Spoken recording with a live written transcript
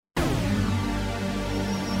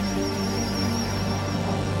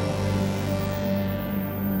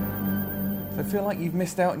So feel like you've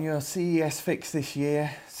missed out on your CES fix this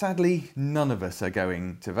year? Sadly, none of us are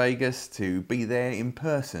going to Vegas to be there in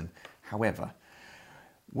person. However,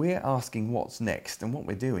 we're asking what's next, and what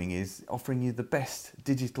we're doing is offering you the best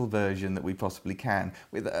digital version that we possibly can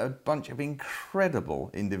with a bunch of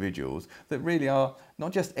incredible individuals that really are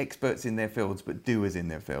not just experts in their fields but doers in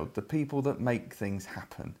their field, the people that make things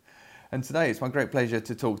happen. And today it's my great pleasure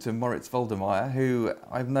to talk to Moritz Waldemeier, who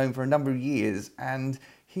I've known for a number of years, and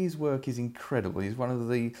his work is incredible. He's one of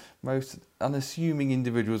the most unassuming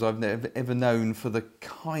individuals I've ever known for the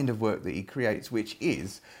kind of work that he creates, which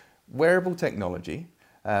is wearable technology,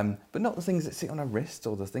 but not the things that sit on our wrists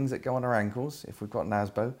or the things that go on our ankles, if we've got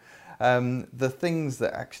NASBO. The things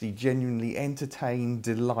that actually genuinely entertain,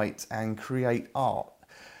 delight, and create art.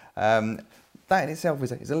 That in itself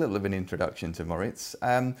is a little of an introduction to Moritz.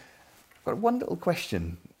 I've got one little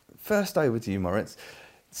question. First over to you, Moritz.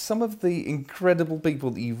 Some of the incredible people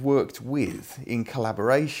that you've worked with in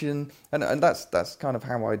collaboration, and that's kind of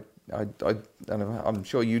how I'm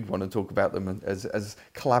sure you'd want to talk about them as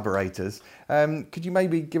collaborators. Could you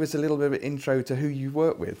maybe give us a little bit of an intro to who you've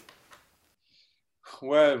worked with?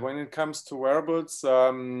 Well, when it comes to wearables,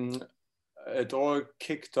 it all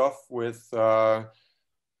kicked off with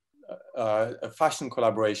a fashion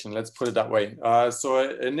collaboration, let's put it that way.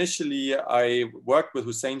 So initially I worked with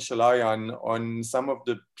Hussein Chalayan on some of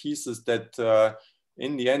the pieces that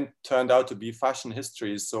in the end turned out to be fashion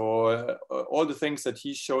history. So all the things that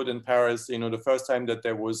he showed in Paris, you know, the first time that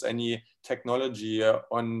there was any technology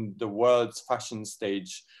on the world's fashion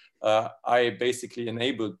stage, I basically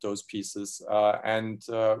enabled those pieces.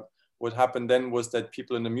 What happened then was that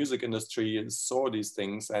people in the music industry saw these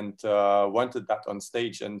things and wanted that on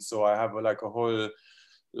stage. And so I have a whole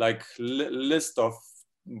list of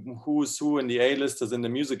who's who in the A-listers in the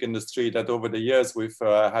music industry that over the years we've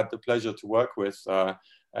had the pleasure to work with.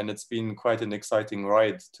 And it's been quite an exciting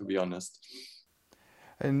ride, to be honest.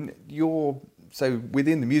 And so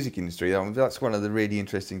within the music industry, that's one of the really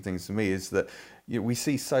interesting things to me is that we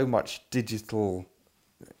see so much digital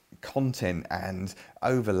content and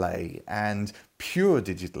overlay and pure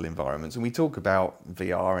digital environments, and we talk about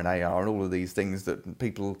VR and AR and all of these things that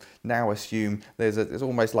people now assume there's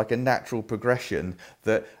almost like a natural progression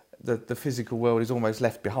that the physical world is almost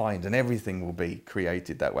left behind and everything will be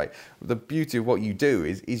created that way. The beauty of what you do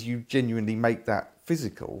is you genuinely make that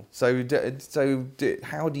physical. So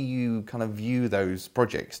how do you kind of view those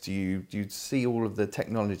projects? Do you see all of the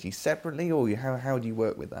technology separately, or how do you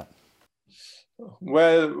work with that?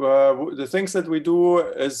 Well, the things that we do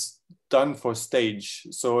is done for stage.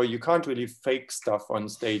 So you can't really fake stuff on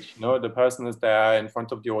stage. You know, the person is there in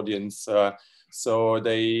front of the audience. So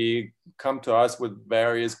they come to us with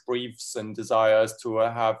various briefs and desires to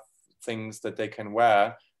have things that they can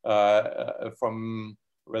wear, from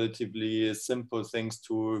relatively simple things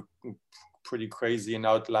to pretty crazy and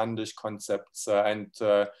outlandish concepts.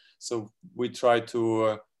 So we try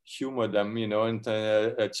to humor them, you know, and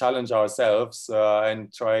challenge ourselves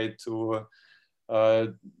and try to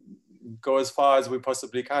go as far as we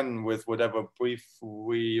possibly can with whatever brief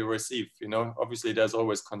we receive. You know, obviously there's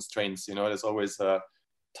always constraints, you know, there's always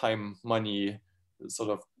time, money sort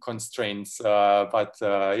of constraints, but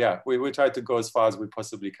yeah, we try to go as far as we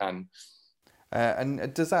possibly can.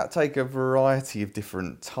 And does that take a variety of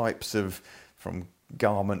different types from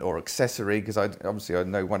garment or accessory? Because obviously I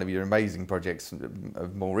know one of your amazing projects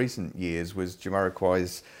of more recent years was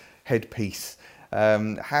Jamiroquai's headpiece.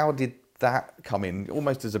 How did that come in,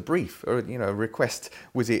 almost as a brief or a request?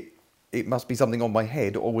 Was it must be something on my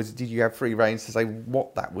head, or did you have free reins to say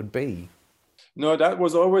what that would be? No, that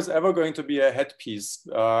was always ever going to be a headpiece,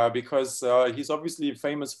 because he's obviously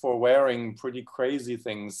famous for wearing pretty crazy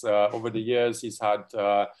things. Over the years he's had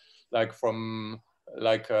from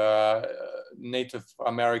Native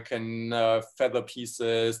American feather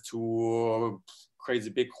pieces to crazy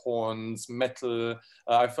big horns, metal.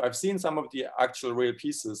 I've seen some of the actual real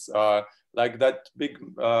pieces, like that big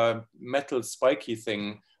metal spiky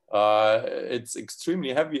thing. It's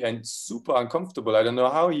extremely heavy and super uncomfortable. I don't know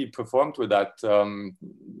how he performed with that.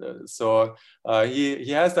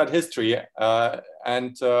 He has that history,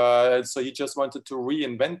 and so he just wanted to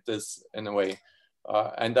reinvent this in a way.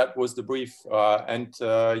 And that was the brief.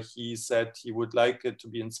 He said he would like it to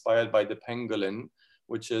be inspired by the pangolin,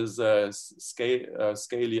 which is a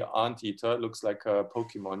scaly anteater. It looks like a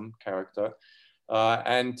Pokemon character.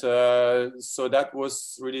 So that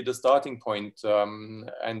was really the starting point.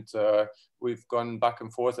 We've gone back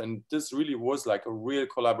and forth. And this really was like a real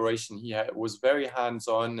collaboration. Was very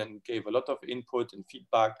hands-on and gave a lot of input and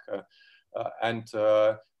feedback.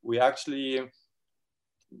 We actually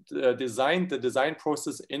designed the design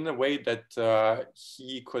process in a way that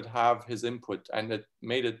he could have his input, and it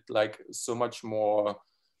made it like so much more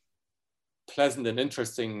pleasant and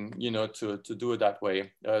interesting, you know, to do it that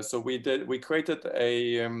way. So we created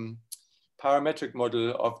a parametric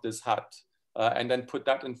model of this hat, and then put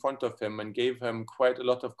that in front of him and gave him quite a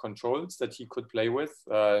lot of controls that he could play with.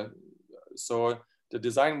 So the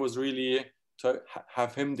design was really to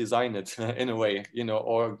have him design it in a way, you know,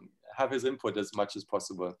 or have his input as much as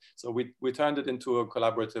possible. So we turned it into a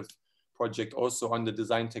collaborative project also on the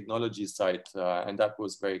design technology side, and that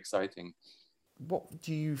was very exciting. What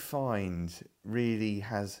do you find really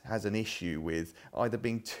has an issue with either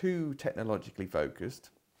being too technologically focused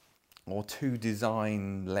or too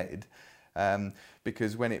design led?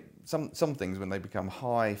 Because when some things, when they become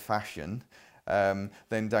high fashion,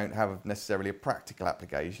 then don't have necessarily a practical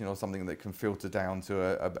application or something that can filter down to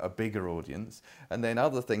a bigger audience. And then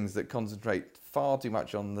other things that concentrate far too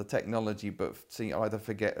much on the technology, but either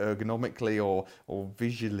forget ergonomically or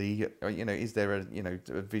visually, you know, is there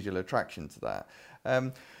a visual attraction to that?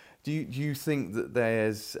 Do you think that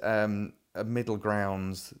there's a middle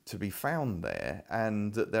ground to be found there,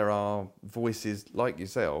 and that there are voices like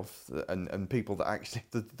yourself and people that actually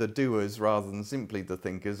the doers rather than simply the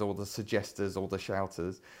thinkers or the suggesters or the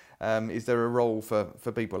shouters? Is there a role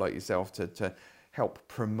for people like yourself to help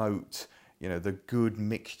promote, you know, the good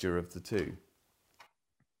mixture of the two?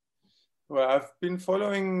 Well, I've been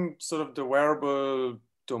following sort of the wearable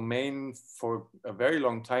domain for a very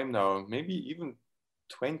long time now, maybe even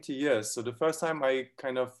 20 years. So the first time I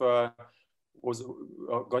kind of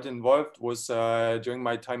got involved was during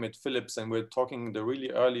my time at Philips, and we're talking the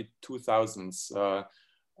really early 2000s.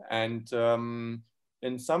 And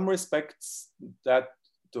in some respects, that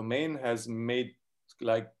domain has made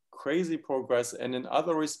like crazy progress. And in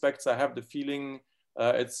other respects, I have the feeling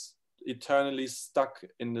it's eternally stuck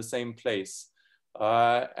in the same place.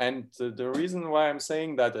 And the reason why I'm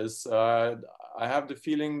saying that is I have the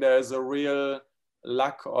feeling there's a real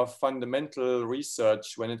lack of fundamental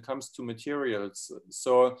research when it comes to materials.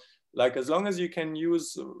 So like, as long as you can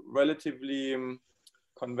use relatively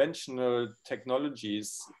conventional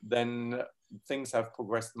technologies, then things have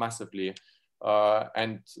progressed massively.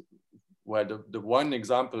 And where the one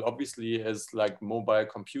example obviously is like mobile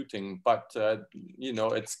computing, but you know,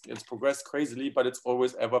 it's progressed crazily, but it's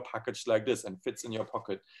always ever packaged like this and fits in your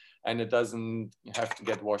pocket, and it doesn't have to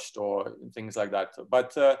get washed or things like that.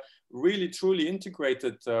 But really truly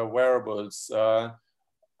integrated wearables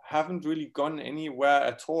haven't really gone anywhere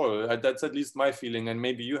at all. That's at least my feeling, and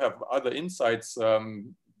maybe you have other insights,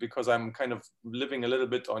 because I'm kind of living a little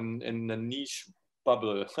bit in a niche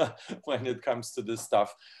bubble when it comes to this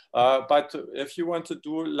stuff. But if you want to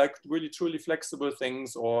do like really truly flexible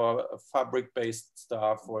things or fabric-based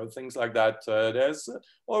stuff or things like that, there's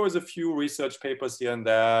always a few research papers here and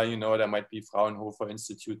there. You know, there might be Fraunhofer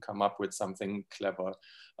Institute come up with something clever,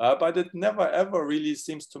 but it never ever really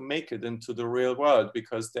seems to make it into the real world,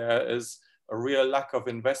 because there is a real lack of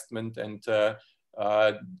investment, and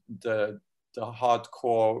the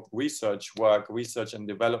hardcore research work, research and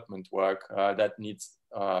development work that needs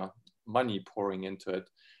money pouring into it.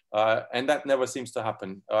 And that never seems to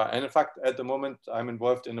happen. And in fact, at the moment, I'm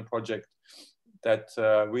involved in a project that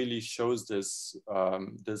really shows this,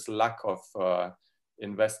 this lack of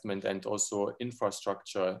investment and also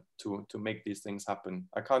infrastructure to make these things happen.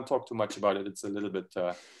 I can't talk too much about it. It's a little bit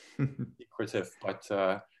secretive, but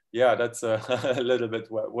yeah, that's a little bit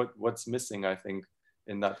what's missing, I think,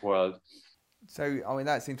 in that world. So, I mean,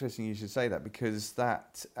 that's interesting you should say that, because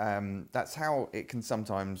that's how it can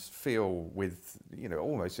sometimes feel with, you know,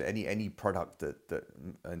 almost any product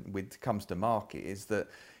that comes to market, is that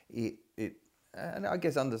it and I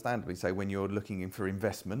guess understandably so, when you're looking in for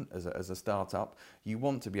investment as a startup, you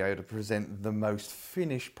want to be able to present the most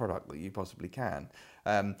finished product that you possibly can.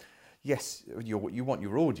 Yes, you want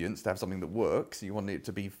your audience to have something that works, you want it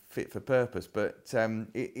to be fit for purpose, but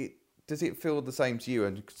does it feel the same to you,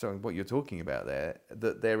 and so what you're talking about there,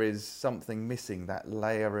 that there is something missing, that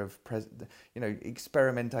layer of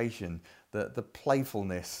experimentation, the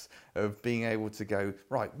playfulness of being able to go,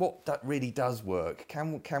 right, what that really does work?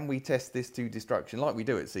 Can we test this to destruction like we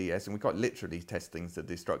do at CES, and we quite literally test things to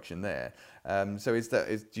destruction there? So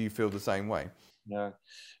do you feel the same way?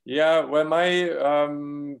 Yeah. Well, my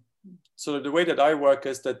sort of the way that I work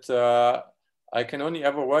is that I can only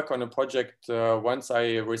ever work on a project once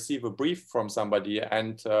I receive a brief from somebody,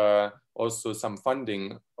 and also some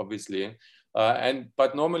funding, obviously.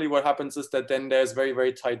 But normally what happens is that then there's very,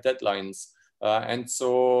 very tight deadlines. And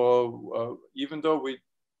so even though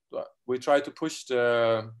we try to push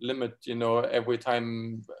the limit, you know, every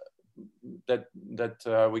time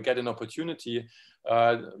that we get an opportunity,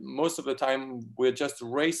 most of the time we're just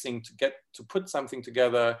racing to put something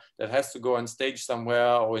together that has to go on stage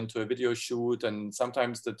somewhere or into a video shoot, and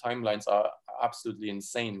sometimes the timelines are absolutely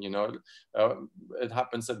insane. You know, it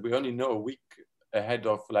happens that we only know a week ahead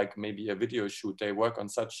of like maybe a video shoot. They work on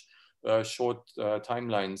such short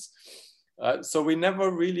timelines, so we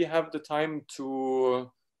never really have the time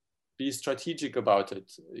to be strategic about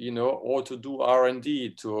it, you know, or to do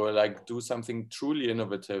R&D, to like do something truly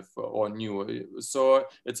innovative or new. So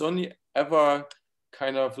it's only ever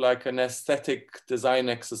kind of like an aesthetic design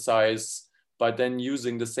exercise, but then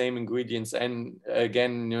using the same ingredients and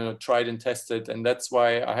again, you know, tried and tested. And that's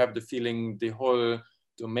why I have the feeling the whole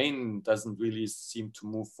domain doesn't really seem to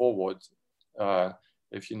move forward,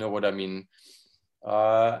 if you know what I mean.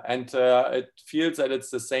 And it feels that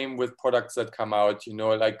it's the same with products that come out, you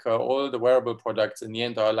know, like all the wearable products in the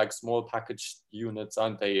end are like small packaged units,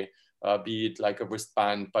 aren't they? Be it like a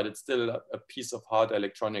wristband, but it's still a piece of hard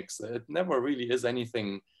electronics. It never really is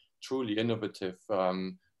anything truly innovative,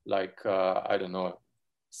 like, I don't know,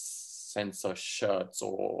 sensor shirts,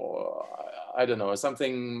 or I don't know,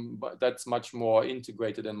 something that's much more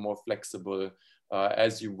integrated and more flexible,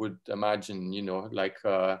 as you would imagine, you know, like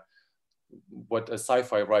what a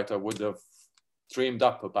sci-fi writer would have dreamed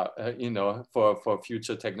up about, you know, for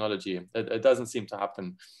future technology. It doesn't seem to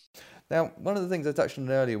happen. Now, one of the things I touched on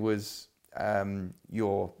earlier was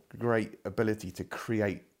your great ability to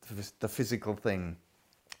create the physical thing.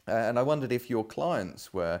 And I wondered if your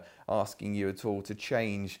clients were asking you at all to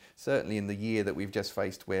change, certainly in the year that we've just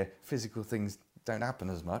faced where physical things don't happen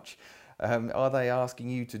as much. Are they asking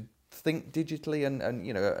you to think digitally and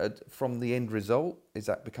you know, from the end result, is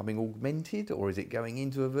that becoming augmented or is it going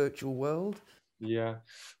into a virtual world? Yeah,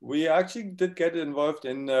 we actually did get involved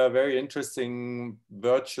in a very interesting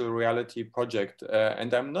virtual reality project,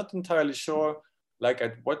 and I'm not entirely sure like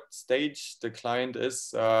at what stage the client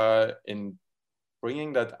is in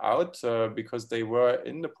bringing that out, because they were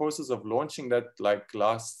in the process of launching that like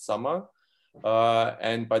last summer.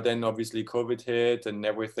 And by then obviously COVID hit and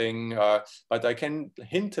everything, but I can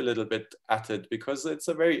hint a little bit at it because it's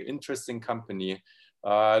a very interesting company.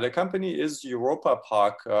 The company is Europa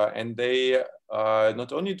Park, and they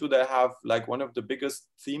not only do they have like one of the biggest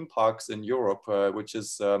theme parks in Europe, which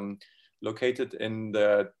is located in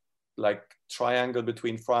the like triangle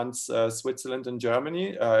between France, Switzerland, and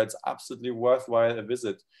Germany. It's absolutely worthwhile a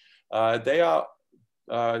visit.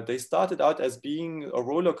 They started out as being a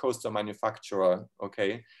roller coaster manufacturer,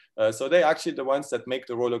 okay? So they're actually the ones that make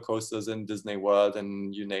the roller coasters in Disney World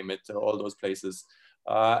and you name it, all those places.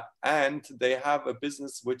 And they have a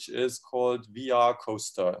business which is called VR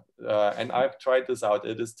Coaster. And I've tried this out,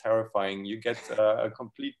 it is terrifying. You get a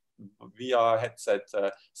complete VR headset,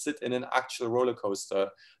 sit in an actual roller coaster,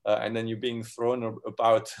 and then you're being thrown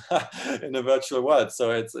about in a virtual world.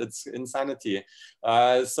 So it's insanity.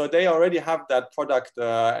 So they already have that product,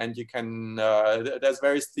 and you can. There's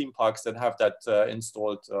various theme parks that have that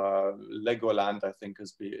installed. Legoland, I think,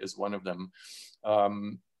 is one of them.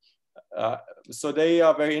 So they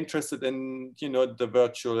are very interested in, you know, the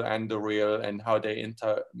virtual and the real and how they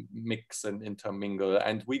intermix and intermingle.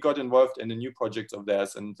 And we got involved in a new project of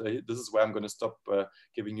theirs, and this is where I'm going to stop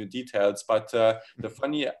giving you details. But the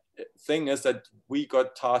funny thing is that we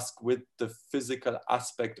got tasked with the physical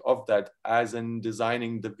aspect of that, as in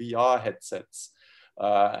designing the VR headsets.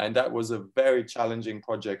 And that was a very challenging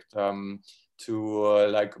project. To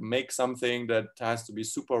like make something that has to be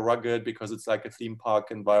super rugged because it's like a theme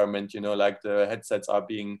park environment, you know, like the headsets are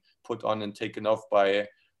being put on and taken off by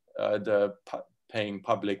the paying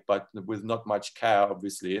public, but with not much care,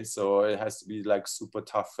 obviously. So it has to be like super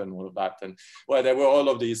tough and all of that. And well, there were all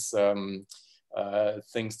of these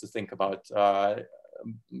things to think about.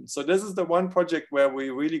 So this is the one project where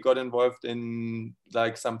we really got involved in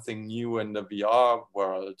like something new in the VR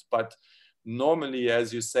world. But normally,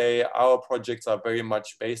 as you say, our projects are very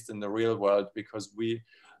much based in the real world because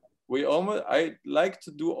I like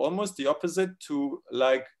to do almost the opposite, to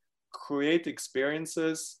like create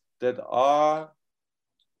experiences that are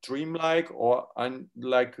dreamlike or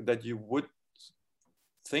like that you would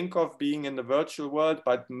think of being in the virtual world,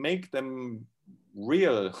 but make them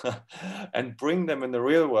real and bring them in the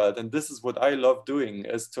real world. And this is what I love doing,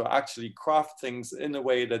 is to actually craft things in a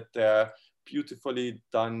way that they're beautifully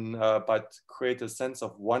done, but create a sense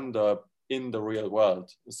of wonder in the real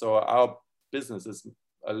world. So our business is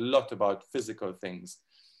a lot about physical things,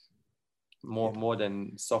 more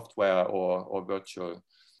than software or virtual.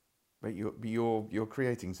 But you're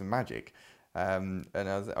creating some magic. And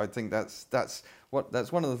I think that's one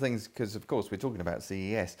of the things, because of course we're talking about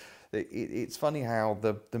CES. It's funny how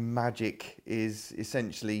the magic is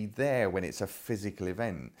essentially there when it's a physical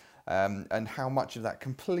event, and how much of that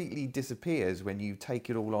completely disappears when you take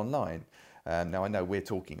it all online. Now I know we're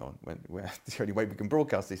talking on when the only way we can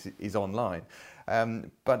broadcast this is online,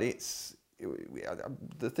 but it's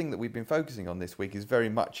the thing that we've been focusing on this week is very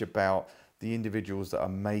much about the individuals that are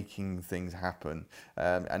making things happen,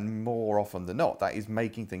 and more often than not, that is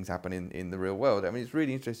making things happen in the real world. I mean, it's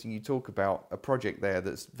really interesting. You talk about a project there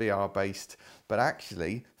that's VR based, but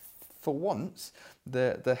actually, for once,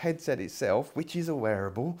 the headset itself, which is a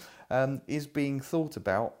wearable, is being thought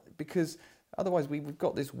about, because otherwise we've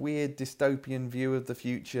got this weird dystopian view of the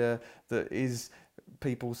future that is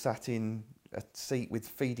people sat in a seat with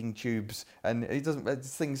feeding tubes, and it doesn't,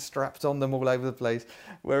 things strapped on them all over the place,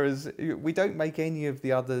 whereas we don't make any of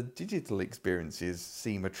the other digital experiences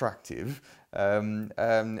seem attractive, and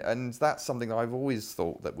that's something that I've always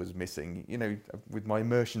thought that was missing. You know, with my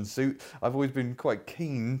immersion suit, I've always been quite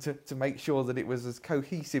keen to make sure that it was as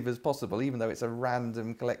cohesive as possible, even though it's a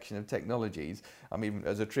random collection of technologies. I mean,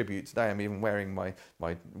 as a tribute today, I'm even wearing my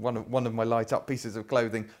one of my light up pieces of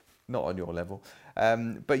clothing. Not on your level,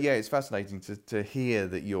 but yeah, it's fascinating to hear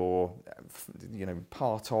that you're, you know,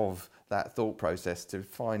 part of that thought process to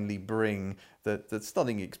finally bring the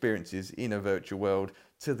stunning experiences in a virtual world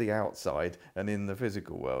to the outside and in the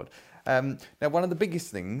physical world. Now, one of the biggest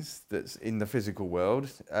things that's in the physical world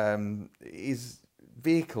is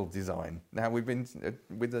vehicle design. Now, we've been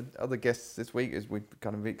with the other guests this week as we're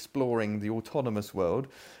kind of exploring the autonomous world,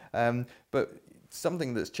 but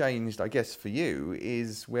something that's changed, I guess, for you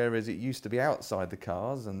is, whereas it used to be outside the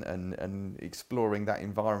cars and exploring that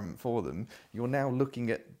environment for them, you're now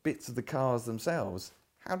looking at bits of the cars themselves.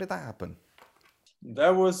 How did that happen?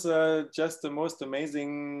 That was just the most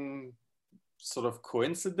amazing sort of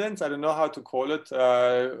coincidence. I don't know how to call it.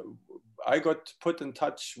 I got put in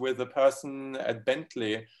touch with a person at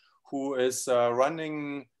Bentley who is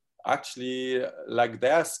running actually like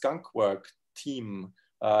their skunk work team.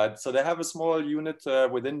 So they have a small unit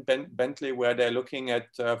within Bentley where they're looking at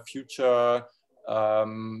future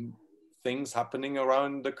things happening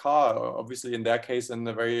around the car, obviously in their case in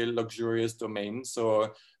a very luxurious domain.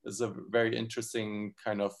 So it's a very interesting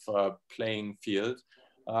kind of playing field.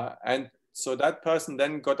 And so that person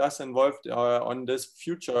then got us involved on this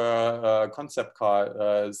future concept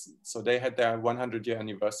car. So they had their 100-year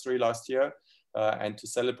anniversary last year. And to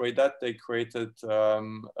celebrate that, they created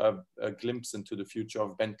a glimpse into the future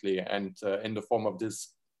of Bentley, and in the form of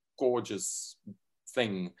this gorgeous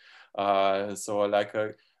thing. So like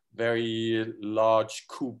a very large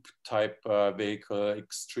coupe type vehicle,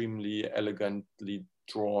 extremely elegantly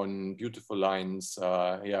drawn, beautiful lines.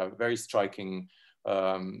 Yeah, very striking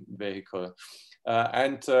vehicle.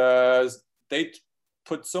 And they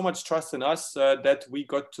put so much trust in us that we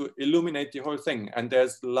got to illuminate the whole thing. And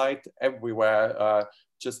there's light everywhere,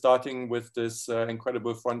 just starting with this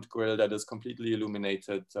incredible front grille that is completely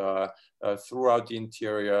illuminated throughout the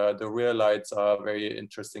interior. The rear lights are very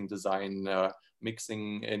interesting design,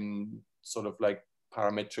 mixing in sort of like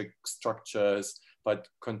parametric structures, but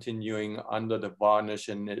continuing under the varnish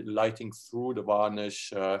and lighting through the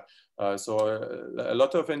varnish. So a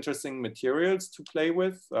lot of interesting materials to play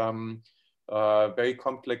with. Very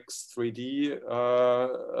complex 3D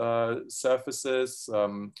surfaces.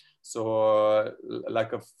 So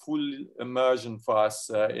like a full immersion for us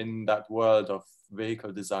in that world of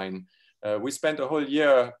vehicle design. We spent a whole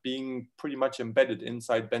year being pretty much embedded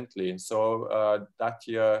inside Bentley. So that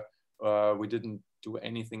year we didn't do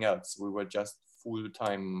anything else. We were just full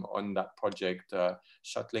time on that project,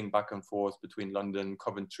 shuttling back and forth between London,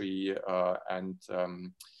 Coventry, and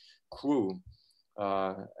Crewe.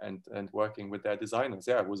 And working with their designers.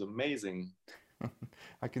 Yeah, it was amazing.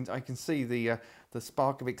 I can see the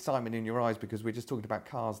spark of excitement in your eyes, because we're just talking about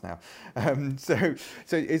cars now. So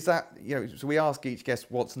is that, you know, so we ask each guest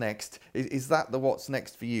what's next. Is that the what's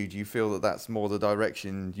next for you? Do you feel that that's more the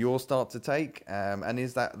direction you'll start to take? And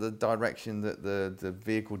is that the direction that the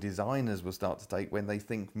vehicle designers will start to take when they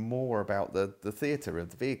think more about the theatre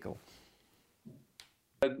of the vehicle?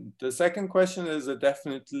 The second question is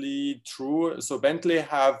definitely true. So Bentley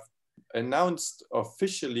have announced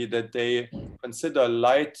officially that they consider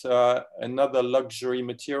light another luxury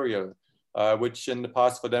material, which in the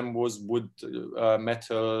past for them was wood,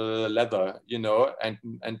 metal, leather, you know, and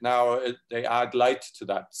now they add light to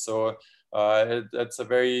that. So that's a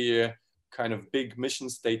very kind of big mission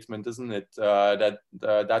statement, isn't it?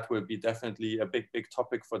 That will be definitely a big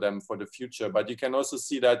topic for them for the future. But you can also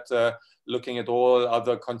see that looking at all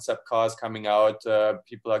other concept cars coming out,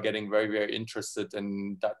 people are getting very interested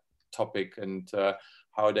in that topic and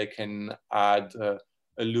how they can add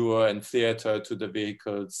allure and theater to the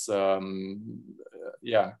vehicles.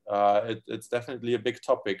 It's definitely a big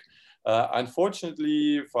topic.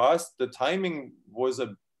 Unfortunately for us, the timing was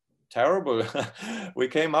terrible. We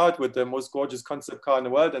came out with the most gorgeous concept car in the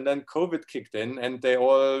world, and then COVID kicked in, and they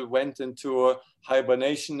all went into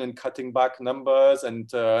hibernation and cutting back numbers. And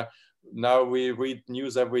now we read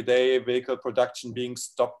news every day, vehicle production being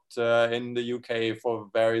stopped in the UK for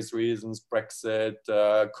various reasons, Brexit,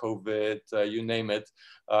 COVID, you name it.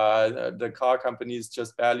 The car companies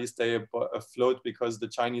just barely stay afloat because the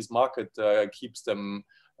Chinese market keeps them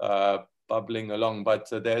bubbling along, but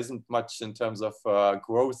there isn't much in terms of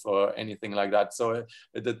growth or anything like that. So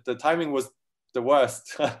the timing was the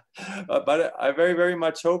worst. But I very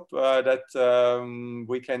much hope that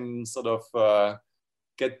we can sort of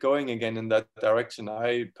get going again in that direction.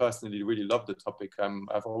 I personally really love the topic.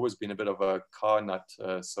 I've always been a bit of a car nut,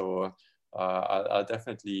 so I'll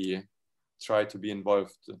definitely try to be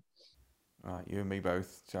involved. Right, you and me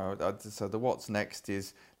both. So the what's next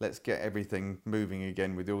is let's get everything moving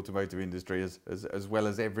again with the automotive industry as well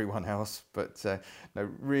as everyone else. But no,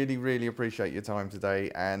 really appreciate your time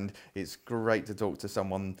today, and it's great to talk to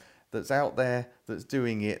someone that's out there, that's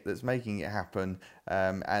doing it, that's making it happen,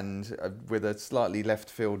 and with a slightly left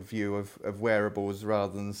field view of wearables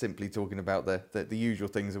rather than simply talking about the usual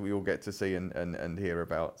things that we all get to see and hear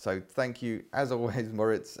about. So thank you as always,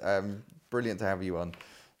 Moritz. Brilliant to have you on.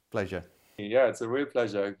 Pleasure. Yeah, it's a real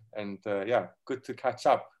pleasure, and yeah, good to catch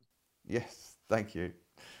up. Yes, thank you.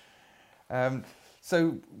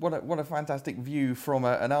 So what a fantastic view from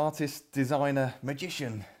an artist, designer,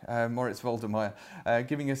 magician, Moritz Waldemeier,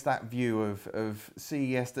 giving us that view of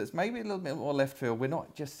CES that's maybe a little bit more left field. We're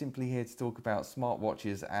not just simply here to talk about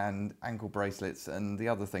smartwatches and ankle bracelets and the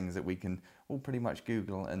other things that we can all pretty much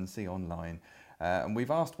Google and see online. And we've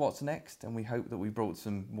asked what's next, and we hope that we brought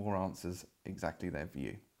some more answers exactly there for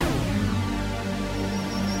you.